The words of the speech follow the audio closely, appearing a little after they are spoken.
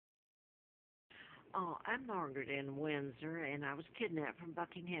I'm Margaret in Windsor, and I was kidnapped from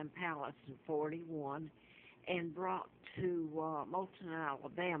Buckingham Palace in '41 and brought to Moulton,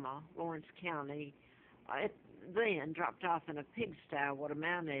 Alabama, Lawrence County. It then dropped off in a pigsty, what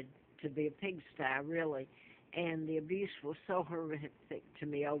amounted to be a pigsty, really. And the abuse was so horrific to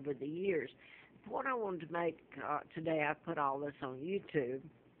me over the years. What I wanted to make today, I put all this on YouTube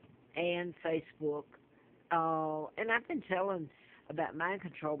and Facebook, and I've been telling about mind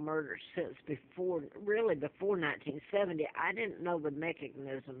control murders since before, really before 1970. I didn't know the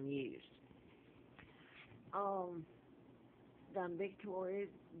mechanism used. Um, I'm Victoria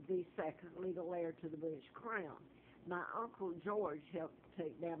II, legal heir to the British Crown. My Uncle George helped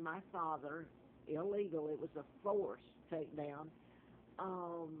take down my father, illegal. It was a forced takedown.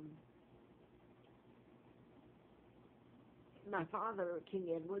 Um, my father, King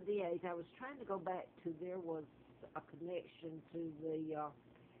Edward VIII, I was trying to go back to, there was a connection to the,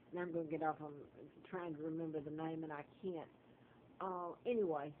 and I'm going to get off on trying to remember the name, and I can't.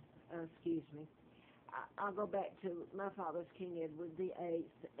 Anyway, excuse me. I'll go back to my father's King Edward VIII,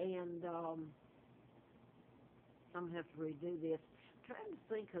 and I'm going to have to redo this. I'm trying to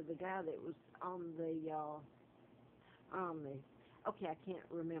think of the guy that was okay, I can't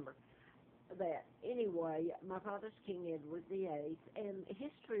remember that. Anyway, my father's King Edward VIII, and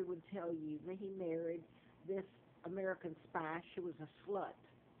history would tell you that he married this American spy. She was a slut,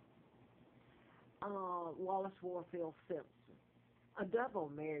 Wallace Warfield Simpson. A double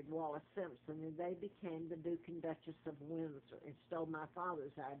married Wallace Simpson, and they became the Duke and Duchess of Windsor and stole my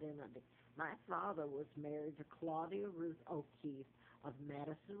father's identity. My father was married to Claudia Ruth O'Keefe of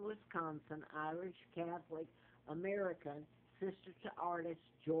Madison, Wisconsin, Irish Catholic American, sister to artist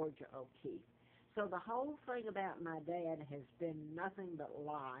Georgia O'Keefe. So the whole thing about my dad has been nothing but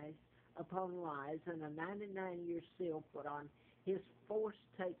lies upon lies, and a 99-year seal put on his forced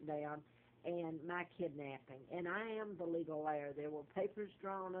takedown and my kidnapping. And I am the legal heir. There were papers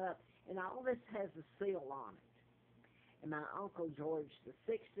drawn up, and all this has a seal on it. And my Uncle George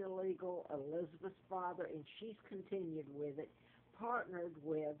VI illegal, Elizabeth's father, and she's continued with it, partnered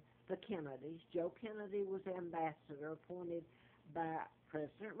with the Kennedys. Joe Kennedy was ambassador appointed by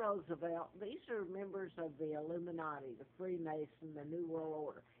President Roosevelt. These are members of the Illuminati, the Freemason, the New World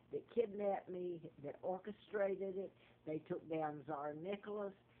Order, that kidnapped me, that orchestrated it. They took down Tsar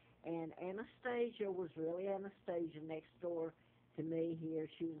Nicholas, and Anastasia was really Anastasia next door to me here.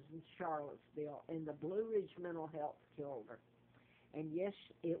 She was in Charlottesville, and the Blue Ridge Mental Health killed her. And yes,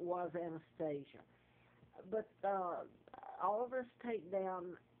 it was Anastasia. But all of this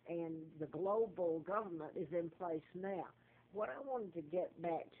takedown and the global government is in place now. What I wanted to get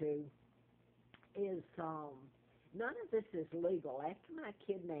back to is none of this is legal. After my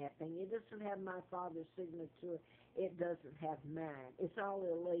kidnapping, it doesn't have my father's signature. It doesn't have mine. It's all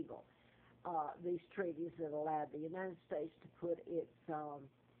illegal. These treaties that allowed the United States to put its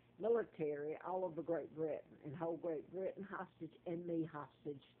military all over Great Britain and hold Great Britain hostage and me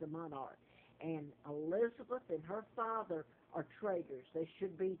hostage, the monarch. And Elizabeth and her father are traitors. They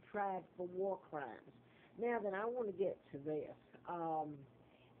should be tried for war crimes. Now then, I want to get to this.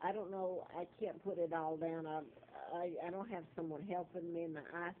 I don't know. I can't put it all down. I don't have someone helping me. My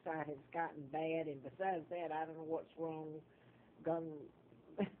eyesight has gotten bad, and besides that, I don't know what's gone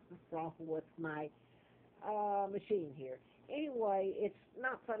wrong with my machine here. Anyway, it's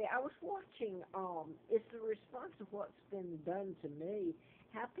not funny. I was watching. It's the response of what's been done to me.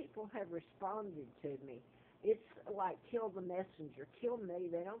 How people have responded to me. It's like kill the messenger, kill me.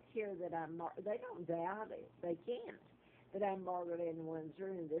 They don't care that they don't doubt it. They can't that I'm Margaret in Windsor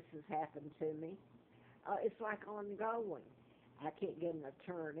and this has happened to me. It's like ongoing. I can't get an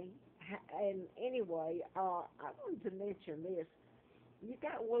attorney. And anyway, I wanted to mention this. You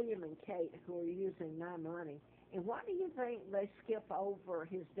got William and Kate who are using my money. And why do you think they skip over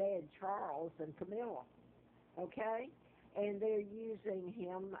his dad, Charles, and Camilla? Okay? And they're using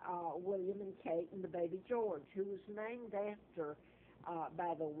him, William and Kate, and the baby George, who was named after,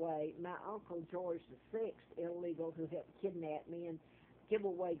 by the way, my Uncle George VI, illegal, who helped kidnap me and give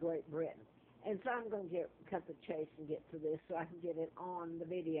away Great Britain. And so I'm going to cut the chase and get to this so I can get it on the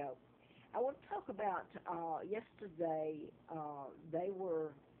video. I want to talk about yesterday, they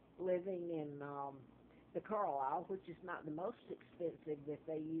were living in the Carlisle, which is not the most expensive that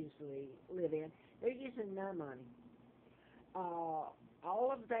they usually live in. They're using my money.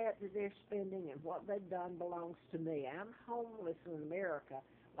 All of that they're spending and what they've done belongs to me. I'm homeless in America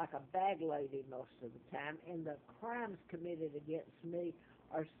like a bag lady most of the time, and the crimes committed against me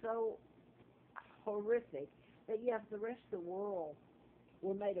are so horrific that, if the rest of the world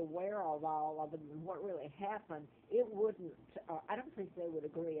were made aware of all of it and what really happened, it wouldn't, I don't think they would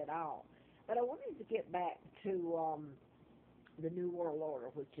agree at all. But I wanted to get back to the New World Order,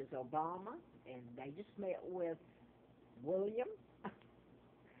 which is Obama, and they just met with William.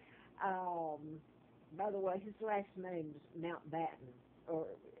 um, by the way, his last name is Mountbatten, or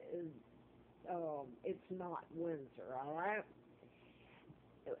it's not Windsor, all right?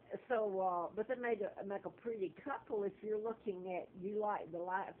 So, but they make a pretty couple. If you're looking at, you like the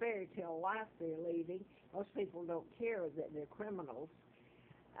fairy tale life they're leading, most people don't care that they're criminals,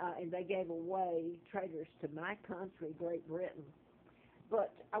 and they gave away traitors to my country, Great Britain.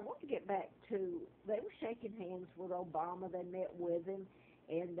 But I want to get back to, they were shaking hands with Obama. They met with him,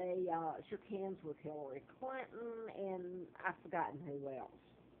 and they shook hands with Hillary Clinton, and I've forgotten who else.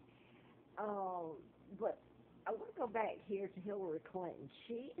 But I want to go back here to Hillary Clinton.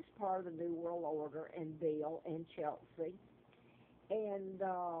 She is part of the New World Order, and Bill and Chelsea and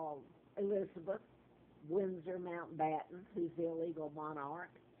Elizabeth Windsor Mountbatten, who's the illegal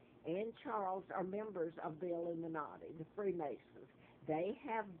monarch, and Charles are members of the Illuminati, the Freemasons. They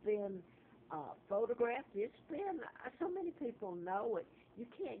have been photographed. It's been, so many people know it. You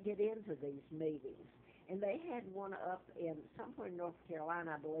can't get into these meetings. And they had one up in somewhere in North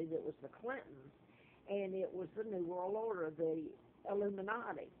Carolina, I believe it was the Clintons, and it was the New World Order, the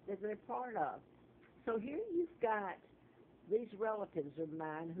Illuminati that they're part of. So here you've got these relatives of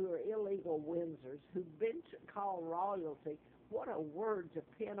mine who are illegal Windsors, who've been called royalty. What a word to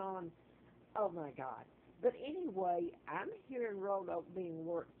pin on. Oh, my God. But anyway, I'm here in Roanoke being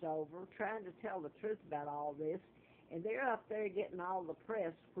worked over, trying to tell the truth about all this, and they're up there getting all the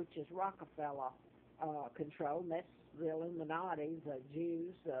press, which is Rockefeller control. That's the Illuminati, the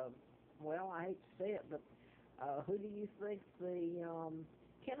Jews. Well, I hate to say it, but who do you think the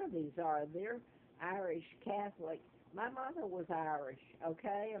Kennedys are? They're Irish Catholic. My mother was Irish,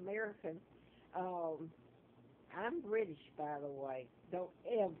 okay, American. I'm British, by the way. Don't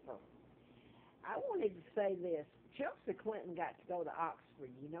ever. I wanted to say this. Chelsea Clinton got to go to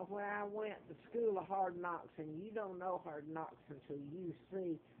Oxford. You know where I went? The School of Hard Knocks, and you don't know hard knocks until you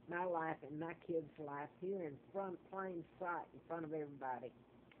see my life and my kids' life here in front, plain sight, in front of everybody,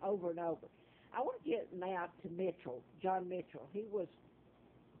 over and over. I want to get now to Mitchell, John Mitchell. He was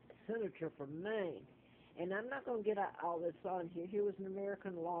senator from Maine, and I'm not going to get all this on here. He was an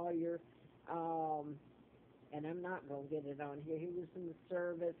American lawyer, and I'm not going to get it on here. He was in the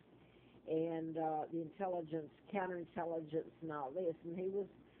service and the intelligence, counterintelligence, and all this, and he was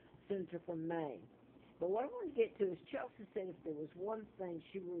senator from Maine. But what I want to get to is Chelsea said if there was one thing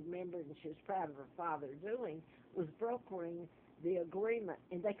she remembered and she was proud of her father doing was brokering the agreement,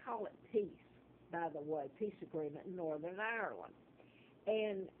 and they call it peace, by the way, peace agreement in Northern Ireland.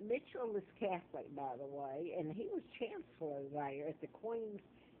 And Mitchell is Catholic, by the way, and he was chancellor there at the Queen's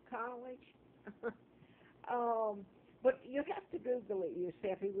College. But you have to Google it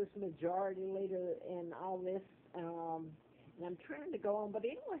yourself. He was majority leader and all this. And I'm trying to go on, but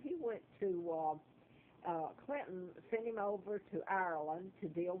anyway, he went to Clinton, sent him over to Ireland to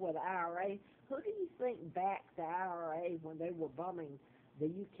deal with IRA. Who do you think backed the IRA when they were bombing the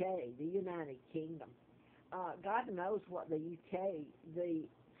UK, the United Kingdom? God knows what the UK, the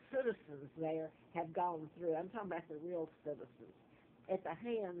citizens there have gone through. I'm talking about the real citizens at the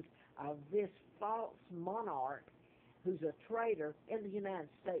hands of this false monarch who's a traitor in the United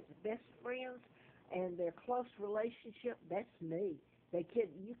States. Best friends and their close relationship, that's me.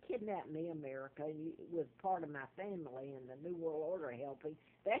 You kidnapped me, America, and you was part of my family and the New World Order helping.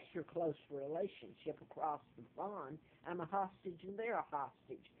 That's your close relationship across the pond. I'm a hostage and they're a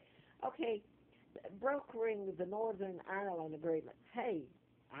hostage. Okay, brokering the Northern Ireland Agreement. Hey,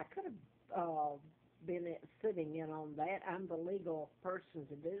 I could have been sitting in on that. I'm the legal person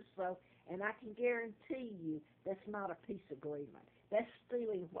to do so, and I can guarantee you that's not a peace agreement. That's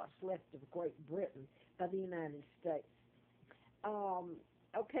stealing what's left of Great Britain by the United States.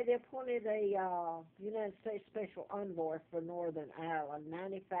 Okay, they appointed a United States Special Envoy for Northern Ireland,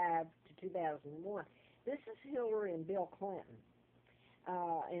 95 to 2001. This is Hillary and Bill Clinton,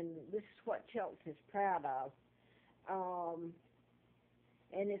 and this is what Chelsea's proud of.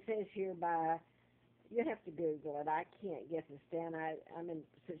 And it says here you have to Google it. I can't get this down. I'm in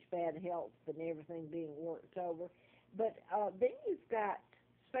such bad health and everything being worked over. But then you've got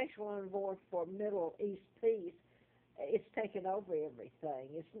Special Envoy for Middle East Peace. It's taken over everything.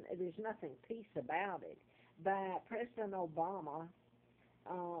 There's nothing peace about it. By President Obama,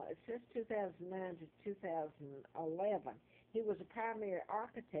 it says 2009 to 2011. He was a primary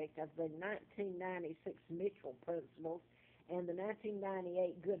architect of the 1996 Mitchell Principles and the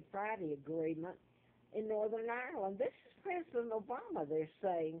 1998 Good Friday Agreement in Northern Ireland. This is President Obama, they're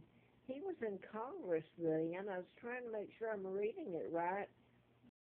saying. He was in Congress then. I was trying to make sure I'm reading it right.